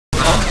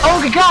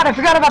Oh my god, I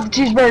forgot about the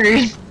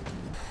cheeseburgers.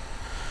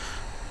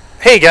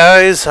 Hey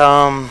guys,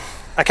 I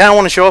kind of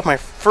want to show off my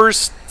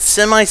first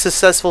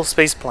semi-successful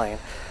space plane.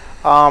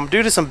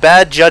 Due to some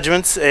bad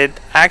judgments, it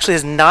actually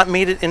has not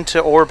made it into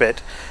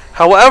orbit.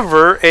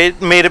 However,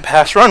 it made it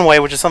past runway,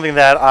 which is something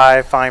that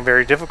I find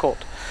very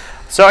difficult.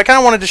 So I kind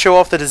of wanted to show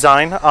off the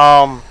design.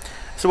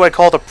 This is what I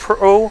call the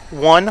Pro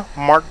 1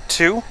 Mark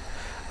II.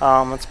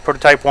 That's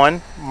Prototype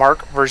 1,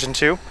 Mark version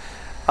 2.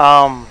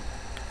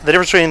 The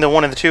difference between the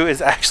 1 and the 2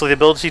 is actually the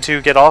ability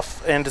to get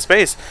off into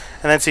space.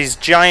 And that's these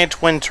giant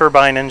twin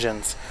turbine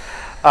engines.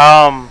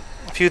 A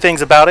few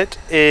things about it.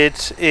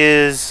 It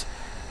is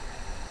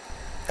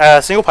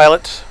a single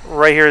pilot.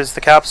 Right here is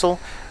the capsule.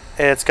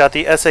 It's got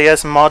the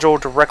SAS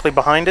module directly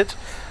behind it.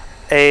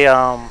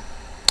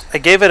 I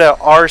gave it a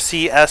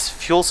RCS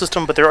fuel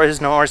system, but there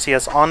is no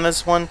RCS on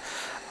this one.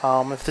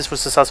 If this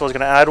was successful, I was going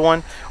to add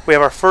one. We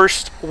have our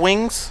first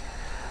wings.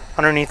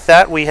 Underneath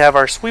that, we have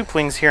our sweep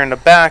wings here in the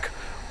back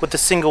with the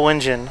single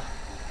engine.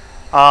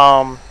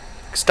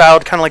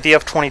 Styled kind of like the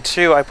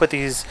F-22, I put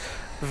these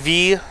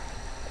V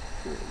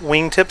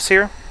wingtips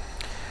here.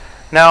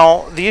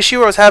 Now, the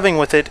issue I was having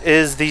with it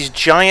is these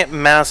giant,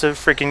 massive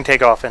freaking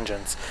takeoff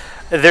engines.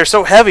 They're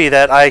so heavy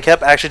that I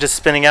kept actually just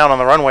spinning out on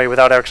the runway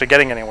without actually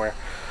getting anywhere.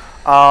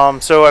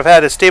 So I've had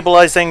to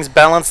stabilize things,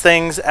 balance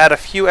things, add a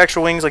few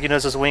extra wings, like you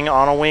notice this wing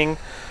on a wing.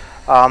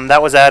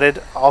 That was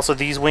added. Also,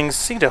 these wings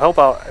seem to help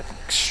out an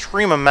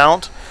extreme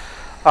amount.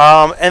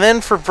 And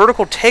then for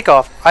vertical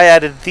takeoff, I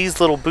added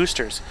these little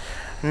boosters.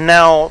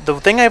 Now,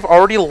 the thing I've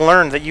already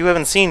learned that you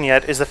haven't seen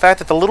yet is the fact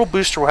that the little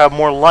booster will have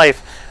more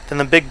life than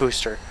the big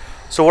booster.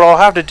 So what I'll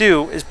have to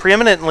do is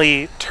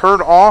preeminently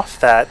turn off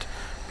that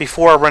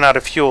before I run out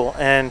of fuel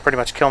and pretty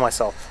much kill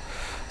myself.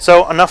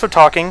 So enough of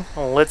talking.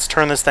 Let's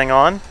turn this thing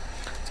on.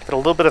 Let's give it a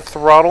little bit of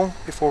throttle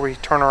before we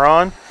turn her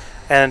on.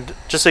 And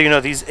just so you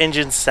know, these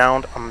engines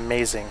sound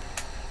amazing.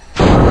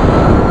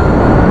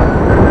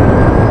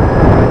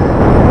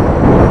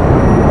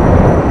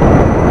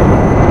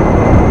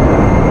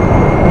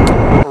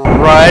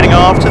 Riding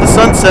off to the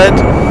sunset.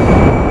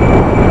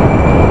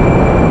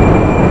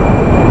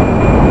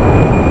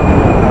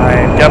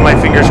 I got my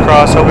fingers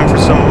crossed, hoping for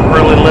some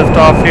early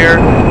liftoff here.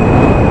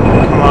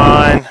 Come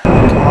on,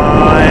 come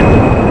on.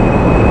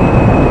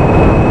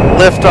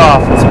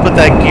 Liftoff. Let's put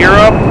that gear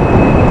up.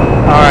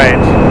 Alright.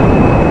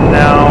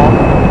 Now,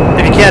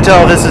 if you can't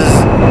tell, this is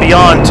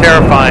beyond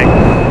terrifying.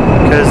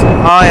 Because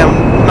I am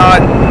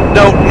not...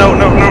 No.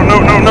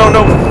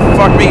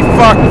 Fuck me.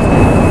 Fuck.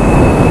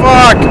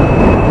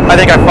 I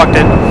think I fucked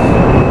it.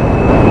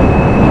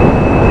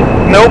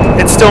 Nope,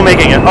 it's still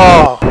making it.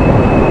 Oh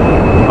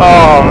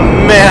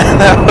man,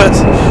 that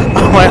was...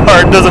 Oh, my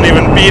heart doesn't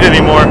even beat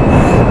anymore.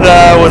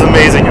 That was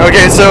amazing.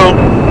 Okay, so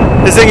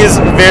this thing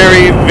is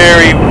very,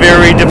 very,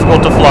 very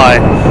difficult to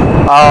fly.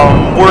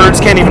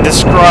 Words can't even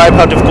describe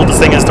how difficult this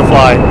thing is to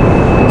fly.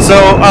 So,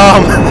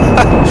 I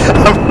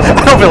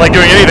don't feel like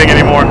doing anything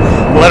anymore.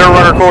 Let her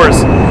run her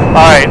course.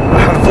 Alright,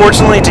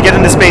 unfortunately, to get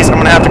into space, I'm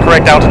going to have to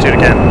correct altitude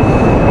again.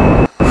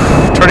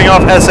 Turning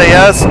off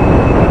SAS.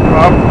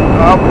 Up,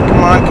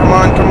 come on.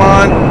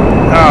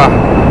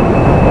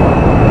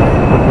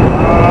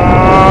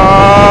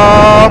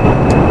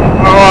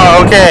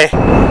 Oh, okay.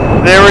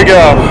 There we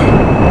go.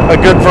 A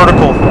good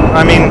vertical.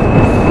 I mean,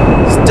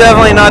 it's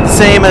definitely not the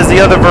same as the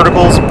other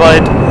verticals,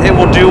 but it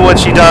will do what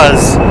she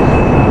does.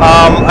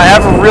 I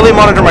have to really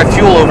monitor my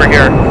fuel over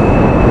here,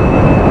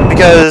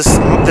 because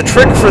the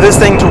trick for this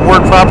thing to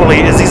work properly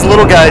is these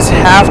little guys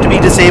have to be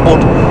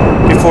disabled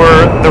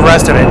before the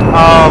rest of it.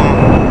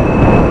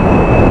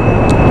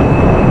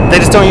 They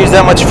just don't use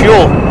that much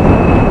fuel.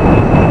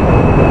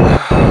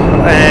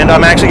 And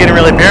I'm actually getting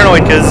really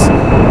paranoid because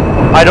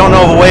I don't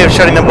know of a way of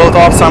shutting them both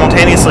off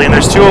simultaneously, and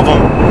there's two of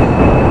them.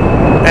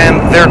 And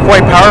they're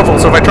quite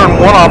powerful, so if I turn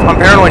one off, I'm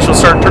paranoid she'll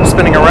start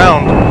spinning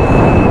around.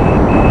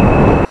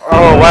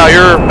 Oh wow,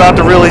 you're about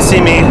to really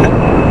see me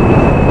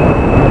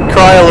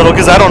cry a little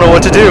because I don't know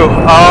what to do.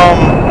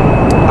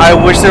 I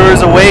wish there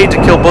was a way to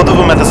kill both of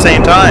them at the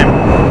same time.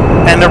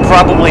 And there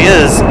probably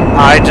is.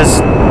 I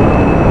just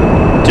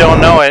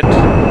don't know it.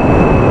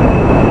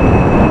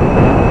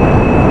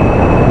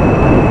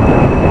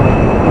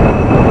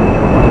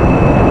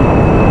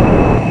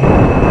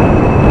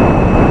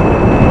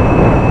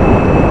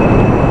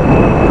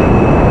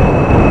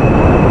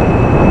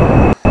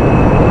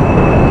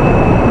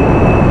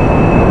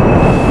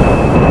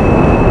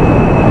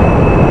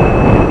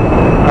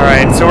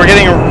 Alright, so we're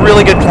getting a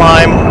really good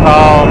climb.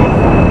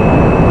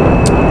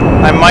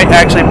 I might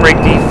actually break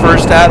the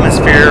first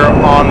atmosphere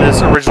on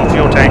this original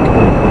fuel tank.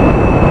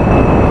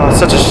 Oh,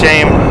 such a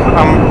shame.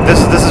 This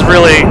is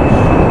really,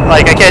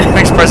 like, I can't even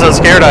express how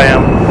scared I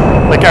am.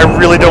 Like, I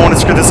really don't want to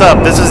screw this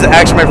up. This is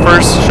actually my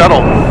first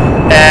shuttle,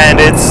 and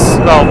it's,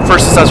 well,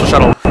 first successful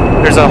shuttle.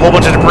 There's a whole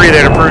bunch of debris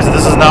there to prove that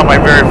this is not my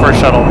very first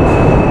shuttle.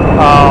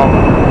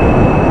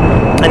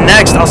 And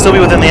next, I'll still be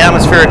within the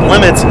atmospheric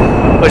limits,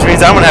 which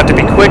means I'm going to have to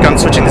be quick on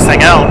switching this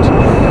thing out.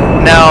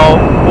 Now,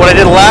 what I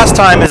did last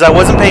time is I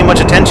wasn't paying much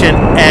attention,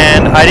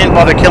 and I didn't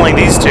bother killing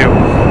these two.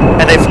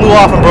 And they flew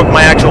off and broke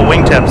my actual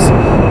wingtips.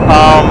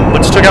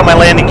 which took out my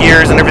landing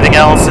gears and everything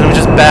else, and it was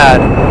just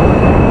bad.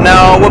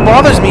 Now, what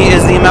bothers me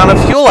is the amount of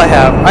fuel I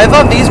have. I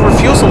thought these were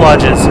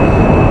fuselages.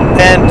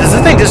 And does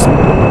this thing just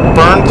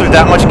burn through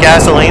that much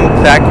gasoline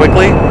that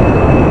quickly?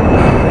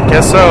 I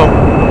guess so.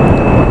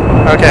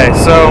 Okay,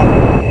 so...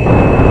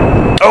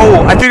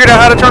 Oh, I figured out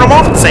how to turn them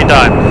off at the same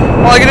time.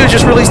 All I can do is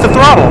just release the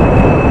throttle.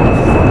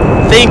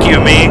 Thank you,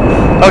 me.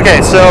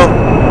 Okay, so...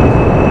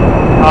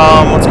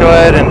 let's go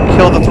ahead and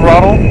kill the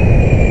throttle.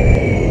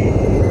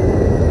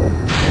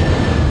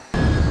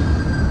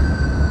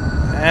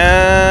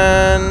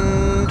 And...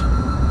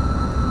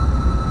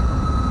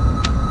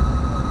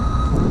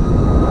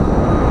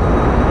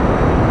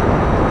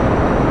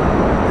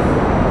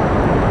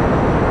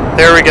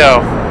 there we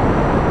go.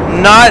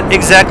 Not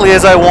exactly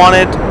as I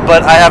wanted,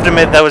 but I have to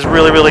admit that was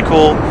really, really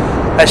cool.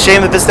 A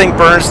shame that this thing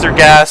burns through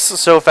gas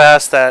so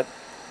fast that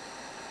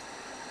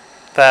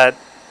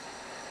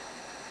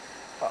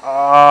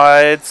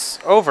it's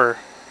over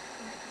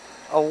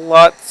a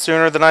lot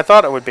sooner than I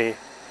thought it would be.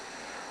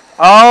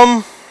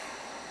 Well,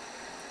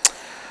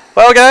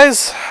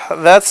 guys,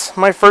 that's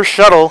my first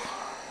shuttle.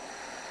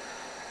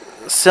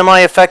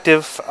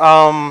 Semi-effective.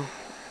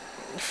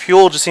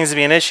 Fuel just seems to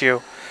be an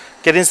issue.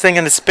 Getting this thing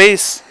into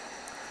space,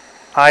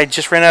 I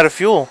just ran out of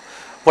fuel.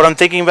 What I'm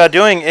thinking about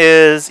doing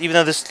is, even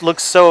though this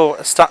looks so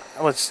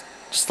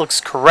just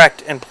looks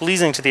correct and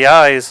pleasing to the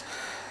eyes,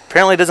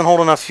 apparently it doesn't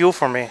hold enough fuel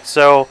for me.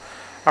 So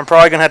I'm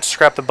probably gonna have to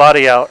scrap the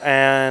body out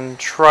and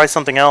try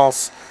something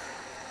else.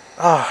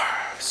 Oh,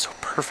 so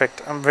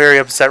perfect. I'm very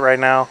upset right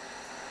now.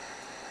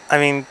 I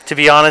mean, to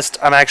be honest,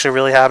 I'm actually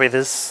really happy.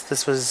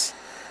 This was,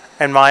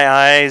 in my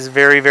eyes,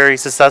 very, very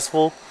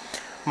successful.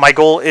 My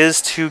goal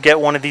is to get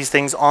one of these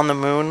things on the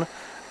moon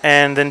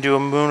and then do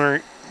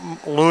a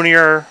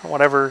lunar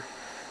whatever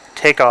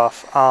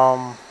takeoff.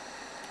 I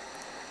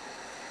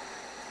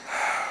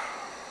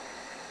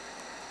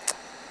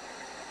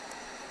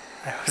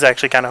was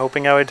actually kind of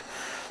hoping I would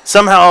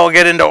somehow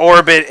get into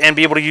orbit and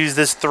be able to use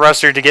this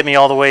thruster to get me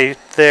all the way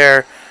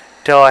there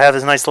till I have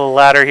this nice little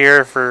ladder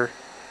here for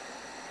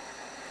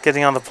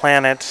getting on the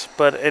planet,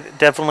 but it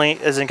definitely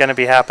isn't going to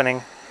be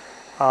happening.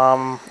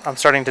 I'm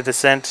starting to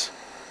descent.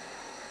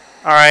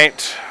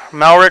 Alright,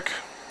 Malric,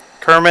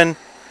 Kerman,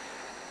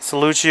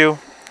 salute you,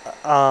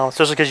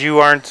 especially because you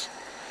aren't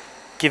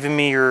giving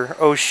me your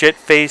oh shit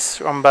face,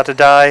 I'm about to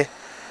die.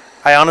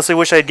 I honestly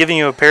wish I had given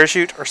you a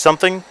parachute or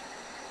something.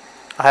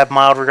 I have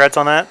mild regrets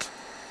on that.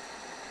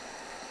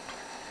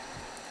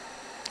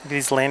 Look at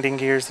these landing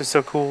gears, they're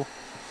so cool.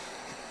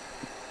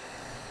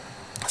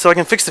 So I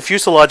can fix the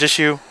fuselage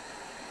issue.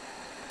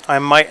 I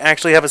might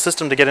actually have a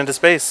system to get into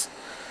space.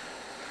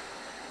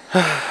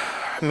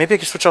 Maybe I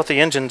could switch off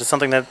the engine to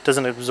something that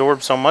doesn't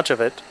absorb so much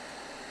of it,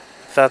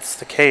 if that's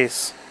the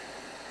case.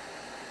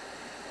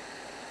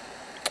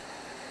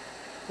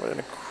 What an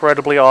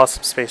incredibly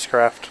awesome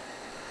spacecraft.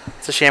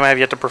 It's a shame I have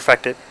yet to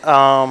perfect it.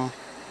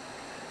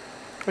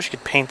 Wish you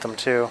could paint them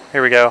too.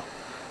 Here we go.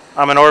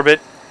 I'm in orbit.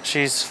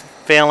 She's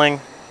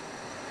failing.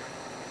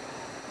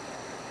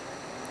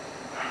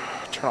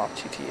 Turn off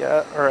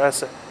TTS or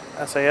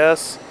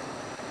SAS.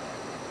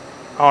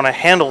 Oh, and a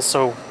handle's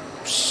so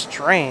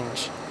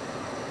strange.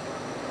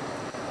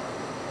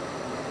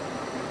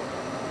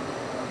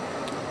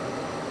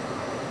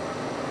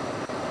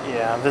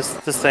 Yeah, this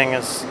thing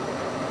is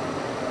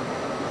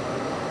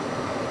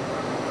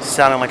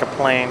sounding like a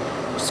plane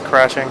just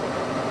crashing.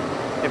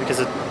 Maybe because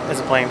it is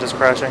a plane just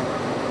crashing.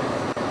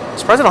 I'm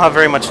surprised I don't have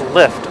very much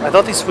lift. I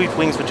thought these sweep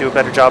wings would do a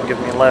better job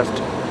giving me lift.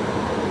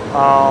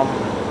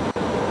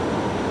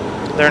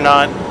 They're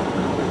not.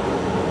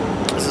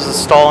 This is a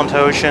stall into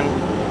ocean.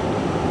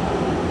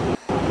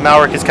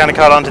 Malric is kind of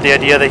caught on to the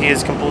idea that he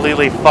is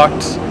completely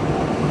fucked.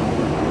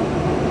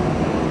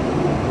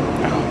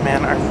 Oh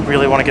man, I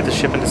really want to get this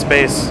ship into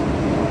space.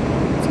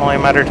 It's only a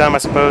matter of time, I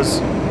suppose.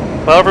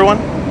 Well, everyone,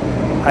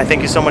 I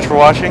thank you so much for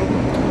watching.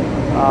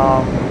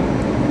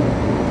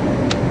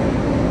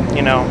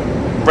 You know,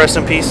 rest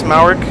in peace,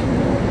 Malric.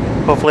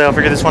 Hopefully I'll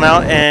figure this one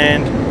out,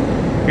 and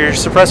your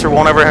suppressor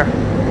won't ever...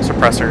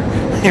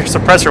 Your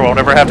suppressor won't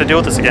ever have to deal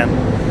with this again.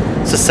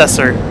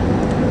 Successor.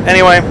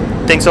 Anyway,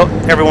 thanks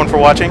everyone for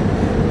watching.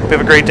 Hope you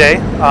have a great day.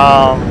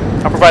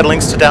 I'll provide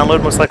links to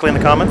download, most likely in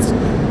the comments.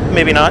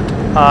 Maybe not.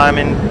 I'm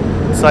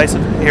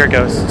indecisive. Here it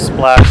goes.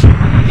 Splash.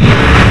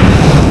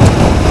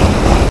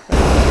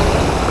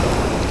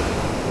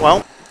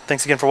 Well,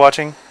 thanks again for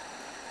watching.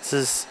 This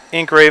is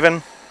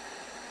IncRaven.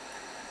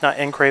 Not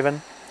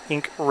IncRaven.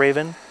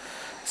 IncRaven.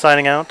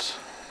 Signing out.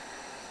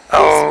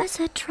 Oh. This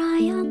was a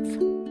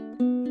triumph.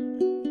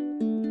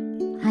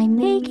 I'm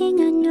making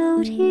a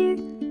note here.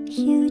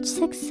 Huge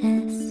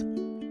success.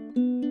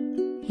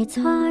 It's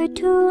hard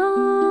to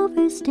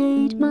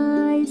overstate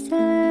my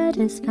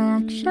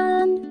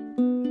satisfaction.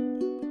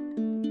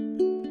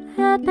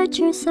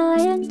 Aperture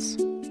science.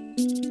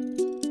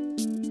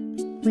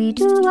 We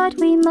do what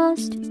we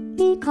must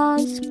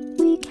because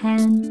we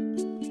can.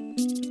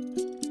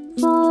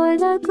 For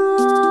the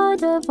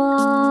good of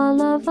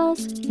all of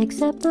us,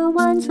 except the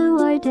ones who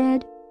are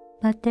dead.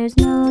 But there's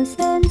no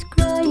sense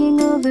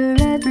crying over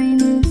every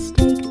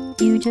mistake.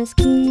 just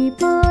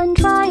keep on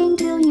trying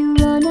till you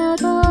run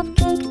out of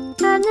cake.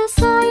 And the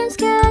science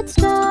gets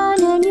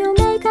done and you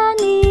make a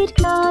neat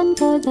gun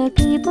for the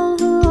people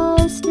who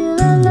are still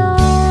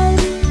alive.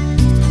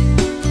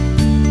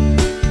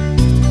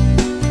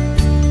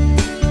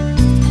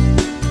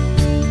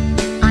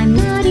 I'm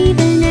not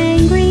even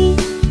angry,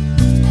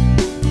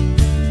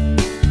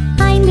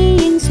 I'm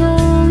being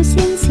so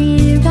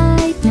sincere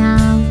right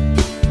now.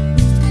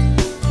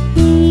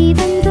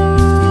 Even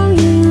though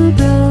you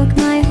broke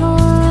my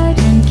heart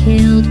and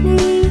killed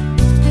me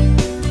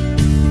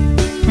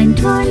and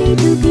tore me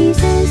to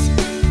pieces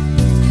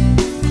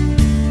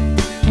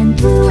and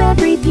threw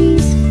every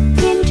piece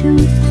into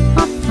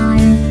a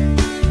fire.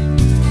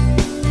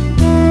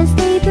 As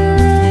they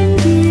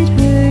burned, it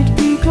hurt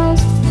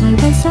because I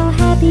was so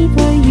happy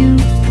for you.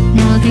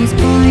 Now these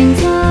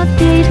points of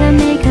data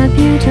make